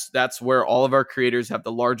 That's where all of our creators have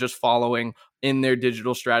the largest following in their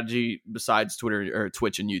digital strategy besides Twitter or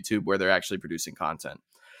Twitch and YouTube, where they're actually producing content.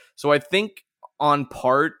 So I think on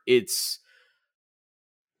part it's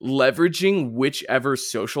leveraging whichever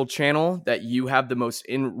social channel that you have the most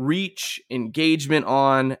in reach, engagement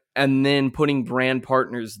on, and then putting brand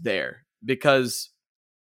partners there. Because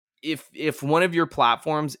if one of your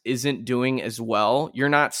platforms isn't doing as well, you're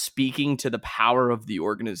not speaking to the power of the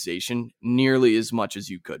organization nearly as much as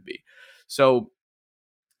you could be. So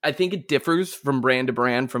I think it differs from brand to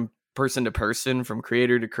brand, from person to person, from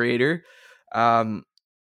creator to creator. But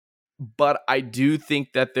I do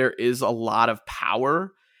think that there is a lot of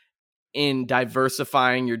power in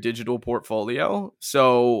diversifying your digital portfolio.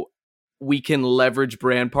 So we can leverage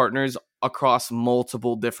brand partners across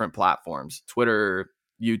multiple different platforms: Twitter,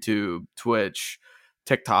 YouTube, Twitch,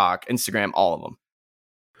 TikTok, Instagram, all of them.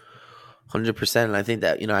 100%. And I think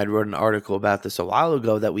that, I wrote an article about this a while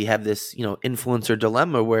ago, that we have this, influencer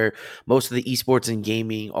dilemma where most of the esports and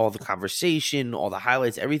gaming, all the conversation, all the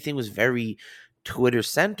highlights, everything was very Twitter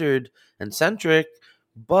centered and centric.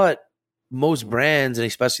 But most brands, and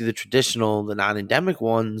especially the traditional, the non-endemic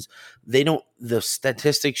ones, the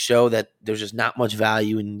statistics show that there's just not much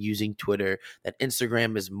value in using Twitter, that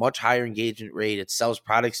Instagram is much higher engagement rate. It sells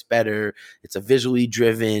products better. It's a visually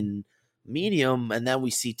driven medium. And then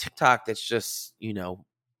we see TikTok that's just,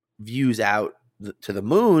 views out to the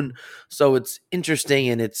moon. So it's interesting.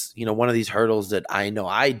 And it's, one of these hurdles that I know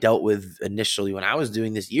I dealt with initially when I was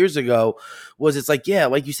doing this years ago was, it's like, yeah,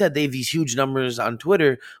 like you said, they have these huge numbers on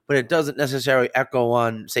Twitter, but it doesn't necessarily echo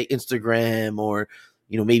on, say, Instagram or,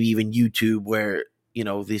 maybe even YouTube, where,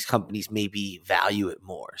 these companies maybe value it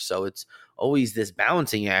more. So it's always this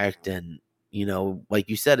balancing act. And, like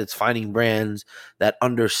you said, it's finding brands that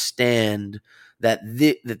understand that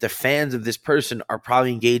the fans of this person are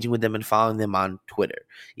probably engaging with them and following them on Twitter.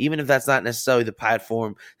 Even if that's not necessarily the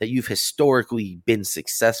platform that you've historically been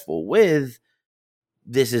successful with,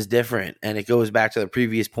 this is different. And it goes back to the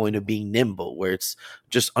previous point of being nimble, where it's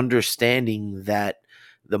just understanding that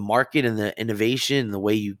the market and the innovation and the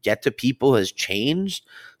way you get to people has changed,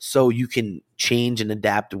 so you can change and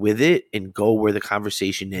adapt with it and go where the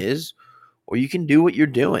conversation is, or you can do what you're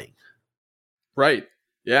doing. Right.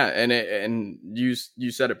 Yeah, and you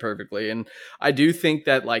said it perfectly. And I do think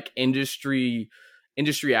that, like, industry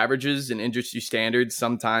averages and industry standards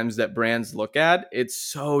sometimes that brands look at, it's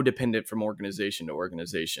so dependent from organization to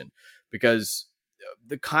organization, because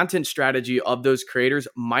the content strategy of those creators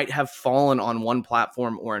might have fallen on one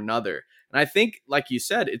platform or another. And I think, like you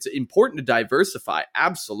said, it's important to diversify.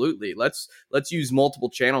 Absolutely. Let's use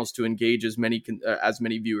multiple channels to engage as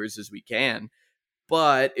many viewers as we can.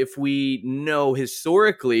 But if we know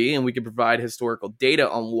historically, and we can provide historical data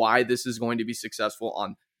on why this is going to be successful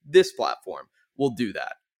on this platform, we'll do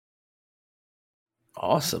that.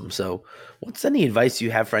 Awesome. So what's any advice you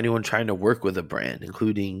have for anyone trying to work with a brand,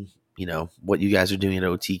 including, what you guys are doing at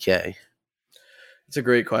OTK? It's a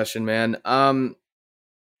great question, man.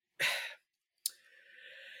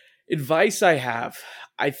 Advice I have,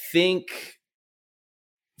 I think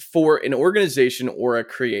for an organization or a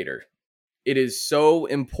creator, it is so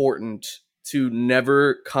important to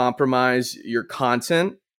never compromise your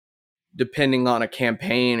content depending on a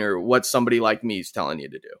campaign or what somebody like me is telling you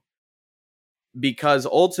to do. Because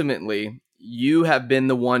ultimately, you have been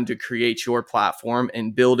the one to create your platform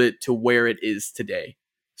and build it to where it is today.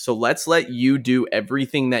 So let's let you do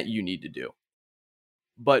everything that you need to do.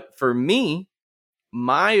 But for me,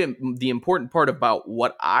 the important part about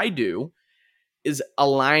what I do is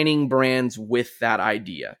aligning brands with that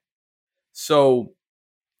idea. So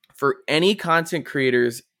for any content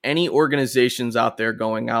creators, any organizations out there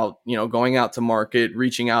going out to market,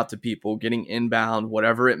 reaching out to people, getting inbound,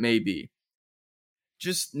 whatever it may be,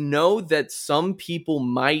 just know that some people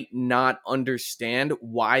might not understand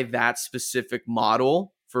why that specific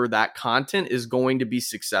model for that content is going to be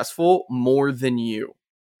successful more than you.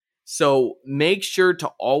 So make sure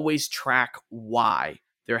to always track why.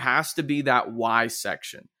 There has to be that why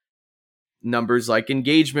section. Numbers like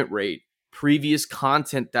engagement rate, previous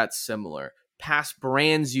content that's similar, past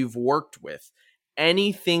brands you've worked with.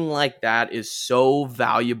 Anything like that is so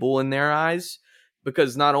valuable in their eyes,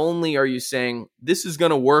 because not only are you saying, this is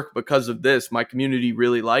going to work because of this, my community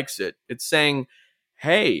really likes it. It's saying,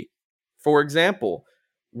 hey, for example,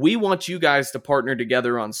 we want you guys to partner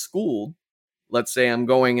together on Schooled. Let's say I'm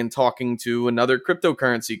going and talking to another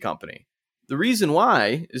cryptocurrency company. The reason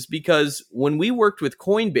why is because when we worked with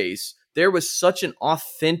Coinbase, there was such an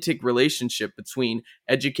authentic relationship between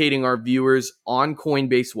educating our viewers on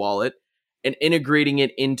Coinbase Wallet and integrating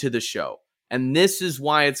it into the show. And this is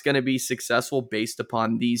why it's going to be successful based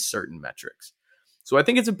upon these certain metrics. So I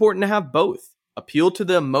think it's important to have both. Appeal to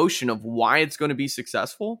the emotion of why it's going to be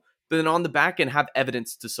successful, but then on the back end, have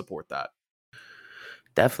evidence to support that.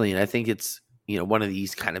 Definitely. And I think it's, one of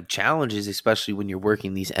these kind of challenges, especially when you're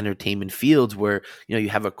working these entertainment fields where, you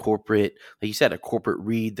have a corporate, like you said, a corporate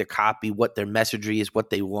read the copy, what their messagery is,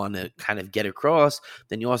 what they want to kind of get across.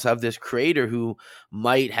 Then you also have this creator who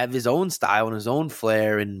might have his own style and his own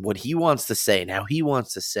flair and what he wants to say and how he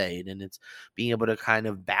wants to say it. And it's being able to kind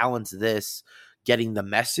of balance this, getting the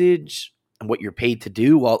message and what you're paid to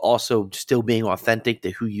do while also still being authentic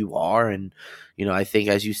to who you are. And, I think,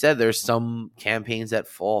 as you said, there's some campaigns that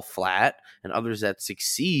fall flat and others that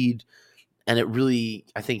succeed. And it really,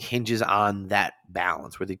 I think, hinges on that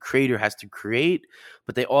balance where the creator has to create,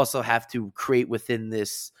 but they also have to create within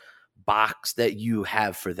this box that you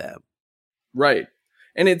have for them. Right.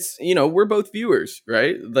 And it's, we're both viewers,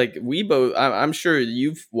 right? Like we both, I'm sure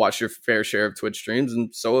you've watched your fair share of Twitch streams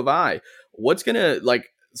and so have I. What's going to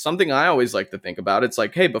something I always like to think about, it's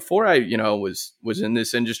like, hey, before I, was in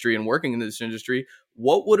this industry and working in this industry,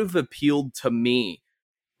 what would have appealed to me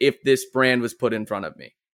if this brand was put in front of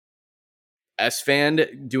me?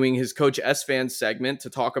 S-Fan doing his Coach S-Fan segment to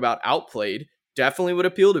talk about Outplayed definitely would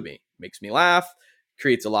appeal to me. Makes me laugh,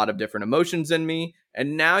 creates a lot of different emotions in me.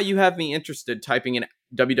 And now you have me interested typing in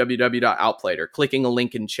www.outplayed or clicking a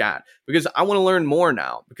link in chat because I want to learn more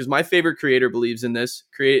now, because my favorite creator believes in this,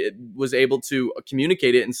 was able to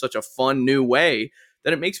communicate it in such a fun new way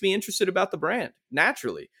that it makes me interested about the brand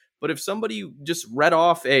naturally. But if somebody just read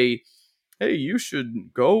off hey, you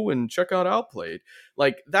should go and check out Outplayed,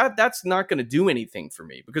 like that's not going to do anything for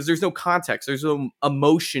me because there's no context. There's no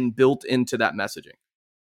emotion built into that messaging.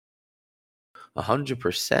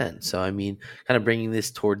 100%. So, kind of bringing this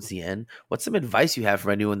towards the end, what's some advice you have for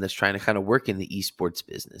anyone that's trying to kind of work in the esports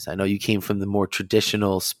business? I know you came from the more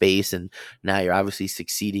traditional space and now you're obviously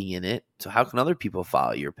succeeding in it. So how can other people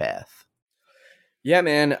follow your path? Yeah,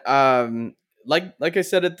 man. Like I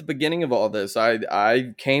said at the beginning of all this,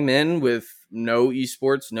 I came in with no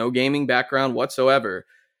esports, no gaming background whatsoever.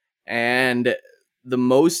 And the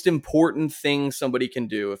most important thing somebody can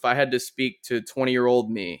do, if I had to speak to 20-year-old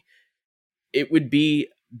me, it would be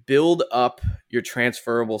build up your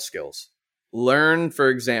transferable skills. Learn, for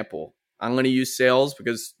example, I'm going to use sales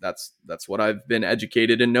because that's what I've been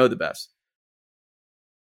educated and know the best.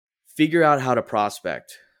 Figure out how to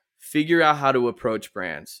prospect. Figure out how to approach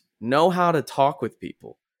brands. Know how to talk with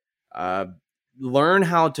people. Learn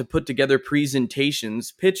how to put together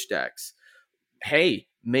presentations, pitch decks. Hey,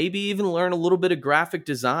 maybe even learn a little bit of graphic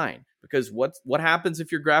design. Because what happens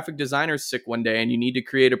if your graphic designer is sick one day and you need to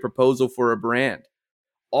create a proposal for a brand?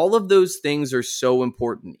 All of those things are so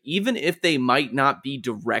important. Even if they might not be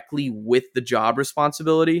directly with the job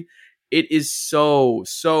responsibility, it is so,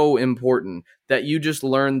 so important that you just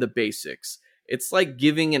learn the basics. It's like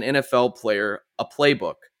giving an NFL player a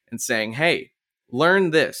playbook and saying, hey, learn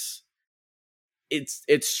this.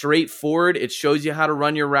 It's straightforward. It shows you how to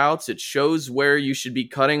run your routes. It shows where you should be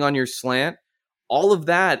cutting on your slant. All of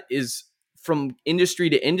that is from industry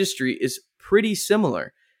to industry is pretty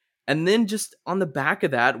similar. And then just on the back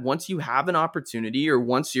of that, once you have an opportunity or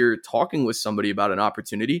once you're talking with somebody about an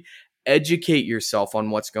opportunity, educate yourself on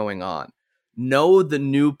what's going on. Know the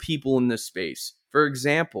new people in the space. For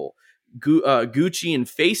example, Gucci and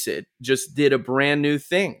Faceit just did a brand new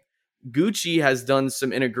thing. Gucci has done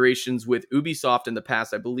some integrations with Ubisoft in the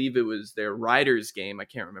past. I believe it was their Riders game. I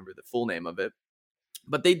can't remember the full name of it.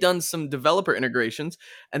 But they've done some developer integrations.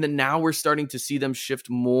 And then now we're starting to see them shift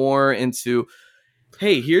more into,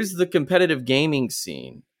 hey, here's the competitive gaming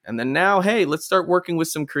scene. And then now, hey, let's start working with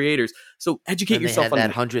some creators. So educate yourself on that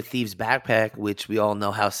 100 Thieves backpack, which we all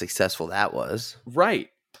know how successful that was. Right.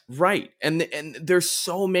 And there's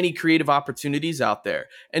so many creative opportunities out there.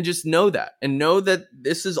 And just know that. And know that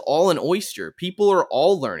this is all an oyster. People are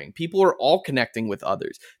all learning. People are all connecting with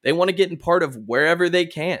others. They want to get in part of wherever they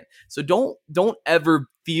can. So don't ever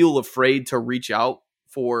feel afraid to reach out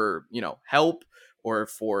for, help or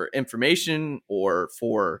for information or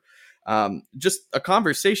for just a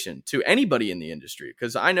conversation to anybody in the industry.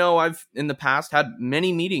 Because I know I've in the past had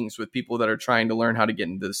many meetings with people that are trying to learn how to get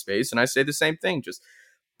into the space. And I say the same thing, just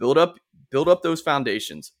build up those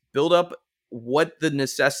foundations, build up what the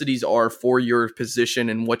necessities are for your position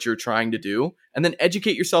and what you're trying to do, and then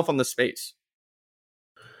educate yourself on the space.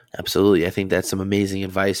 Absolutely. I think that's some amazing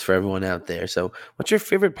advice for everyone out there. So what's your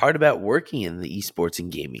favorite part about working in the esports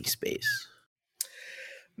and gaming space?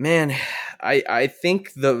 Man, I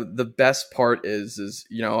think the best part is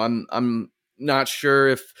I'm not sure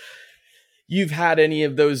if you've had any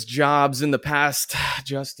of those jobs in the past,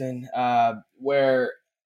 Justin, where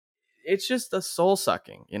it's just a soul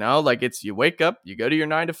sucking, like it's you wake up, you go to your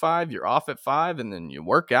 9 to 5, you're off at 5, and then you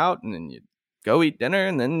work out, and then you go eat dinner,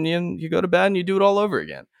 and then you go to bed and you do it all over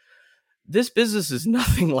again. This business is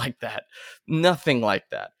nothing like that. Nothing like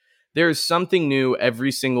that. There's something new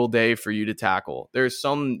every single day for you to tackle. There's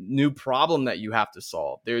some new problem that you have to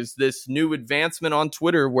solve. There's this new advancement on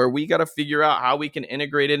Twitter where we got to figure out how we can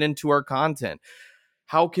integrate it into our content.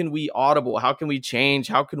 How can we audible? How can we change?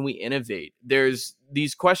 How can we innovate?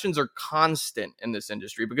 These questions are constant in this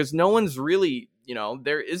industry because no one's really,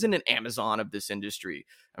 there isn't an Amazon of this industry.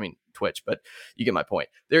 I mean, Twitch, but you get my point.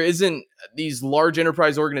 There isn't these large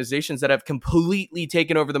enterprise organizations that have completely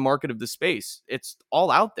taken over the market of the space. It's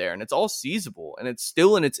all out there and it's all seizable and it's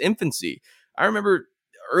still in its infancy. I remember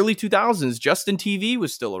early 2000s, Justin TV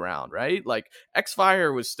was still around, right? Like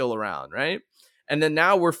Xfire was still around, right? And then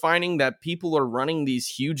now we're finding that people are running these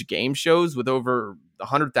huge game shows with over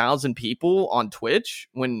 100,000 people on Twitch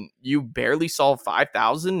when you barely saw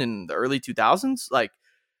 5,000 in the early 2000s. Like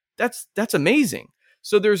that's amazing.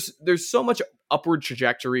 So there's so much upward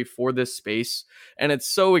trajectory for this space, and it's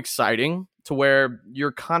so exciting to where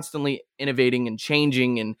you're constantly innovating and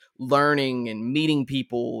changing and learning and meeting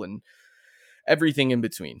people and everything in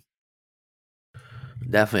between.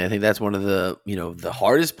 Definitely. I think that's one of the, the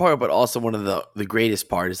hardest part, but also one of the greatest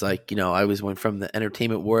part is like, I always went from the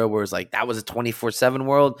entertainment world where it's like, that was a 24/7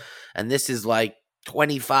 world. And this is like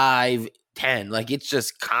 25/10. Like it's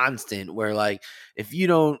just constant where like, if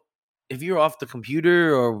you're off the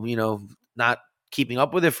computer or, not keeping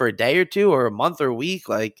up with it for a day or two or a month or a week,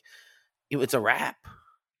 like it's a wrap.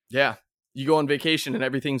 Yeah. You go on vacation and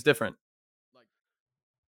everything's different. Like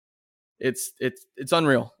it's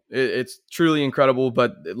unreal. It's truly incredible,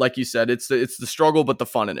 but like you said, it's the struggle, but the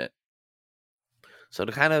fun in it. So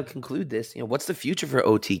to kind of conclude this, what's the future for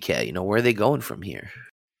OTK? Where are they going from here?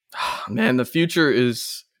 Man, the future,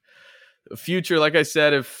 like I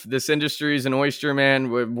said, if this industry is an oyster, man,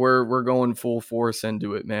 we're going full force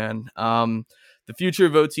into it, man. The future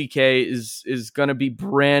of OTK is going to be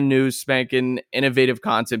brand new, spanking, innovative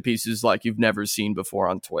content pieces like you've never seen before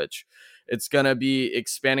on Twitch. It's going to be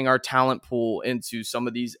expanding our talent pool into some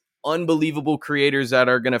of these unbelievable creators that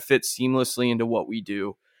are going to fit seamlessly into what we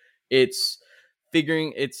do. It's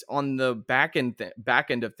on the back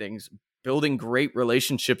end of things, building great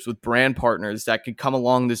relationships with brand partners that could come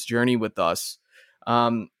along this journey with us.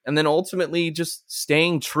 And then ultimately just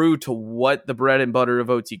staying true to what the bread and butter of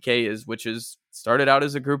OTK is, which is started out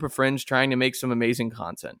as a group of friends trying to make some amazing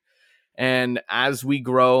content. And as we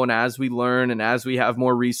grow and as we learn and as we have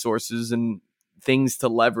more resources and things to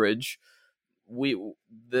leverage,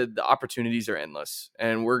 the opportunities are endless.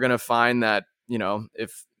 And we're going to find that,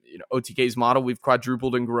 if OTK's model, we've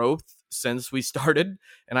quadrupled in growth since we started.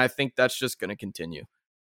 And I think that's just going to continue.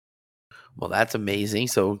 Well, that's amazing.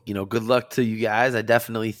 So, good luck to you guys. I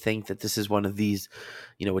definitely think that this is one of these,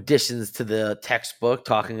 additions to the textbook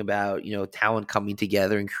talking about, talent coming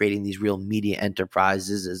together and creating these real media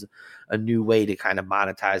enterprises as a new way to kind of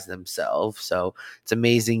monetize themselves. So it's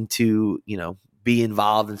amazing to, be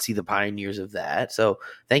involved and see the pioneers of that. So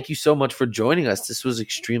thank you so much for joining us. This was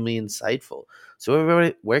extremely insightful. So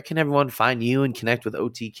everybody, where can everyone find you and connect with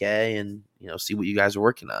OTK and, see what you guys are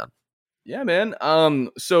working on? Yeah, man.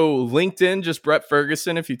 So LinkedIn, just Brett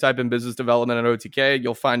Ferguson. If you type in business development at OTK,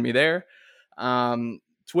 you'll find me there.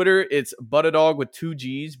 Twitter, it's Buttadog with 2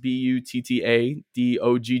 G's, BUTTADOGG.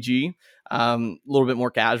 A little bit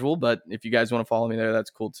more casual, but if you guys want to follow me there, that's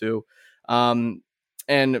cool too. And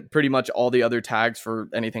pretty much all the other tags for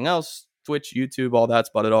anything else, Twitch, YouTube, all that's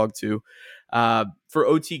Buttadog too. For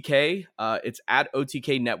OTK, it's at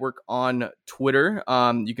OTK Network on Twitter.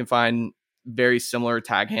 You can find very similar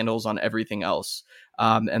tag handles on everything else.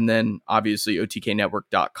 And then obviously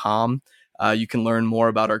OTKnetwork.com. You can learn more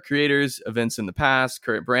about our creators, events in the past,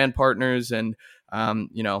 current brand partners. And,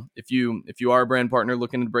 if you are a brand partner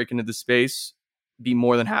looking to break into the space, be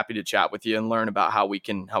more than happy to chat with you and learn about how we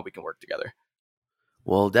can work together.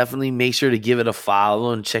 Well, definitely make sure to give it a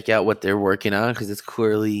follow and check out what they're working on, because it's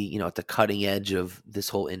clearly, at the cutting edge of this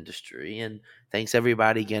whole industry. And thanks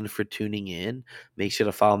everybody again for tuning in. Make sure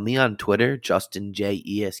to follow me on Twitter,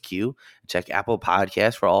 JustinJESQ. Check Apple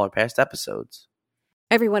Podcasts for all our past episodes.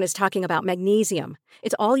 Everyone is talking about magnesium.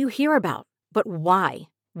 It's all you hear about. But why?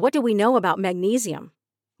 What do we know about magnesium?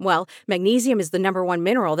 Well, magnesium is the number one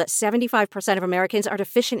mineral that 75% of Americans are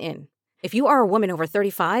deficient in. If you are a woman over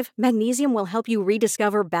 35, magnesium will help you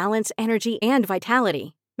rediscover balance, energy, and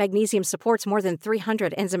vitality. Magnesium supports more than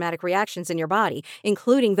 300 enzymatic reactions in your body,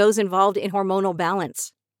 including those involved in hormonal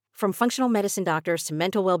balance. From functional medicine doctors to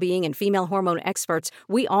mental well-being and female hormone experts,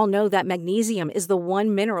 we all know that magnesium is the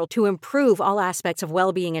one mineral to improve all aspects of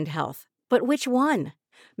well-being and health. But which one?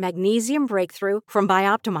 Magnesium Breakthrough from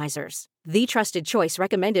Bioptimizers, the trusted choice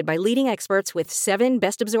recommended by leading experts with 7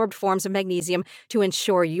 best-absorbed forms of magnesium to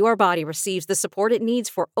ensure your body receives the support it needs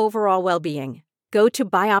for overall well-being. Go to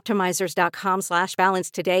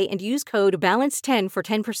bioptimizers.com/balance today and use code BALANCE10 for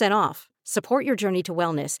 10% off. Support your journey to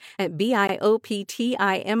wellness at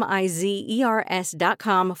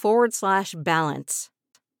bioptimizers.com/balance.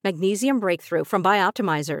 Magnesium Breakthrough from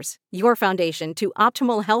Bioptimizers, your foundation to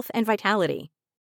optimal health and vitality.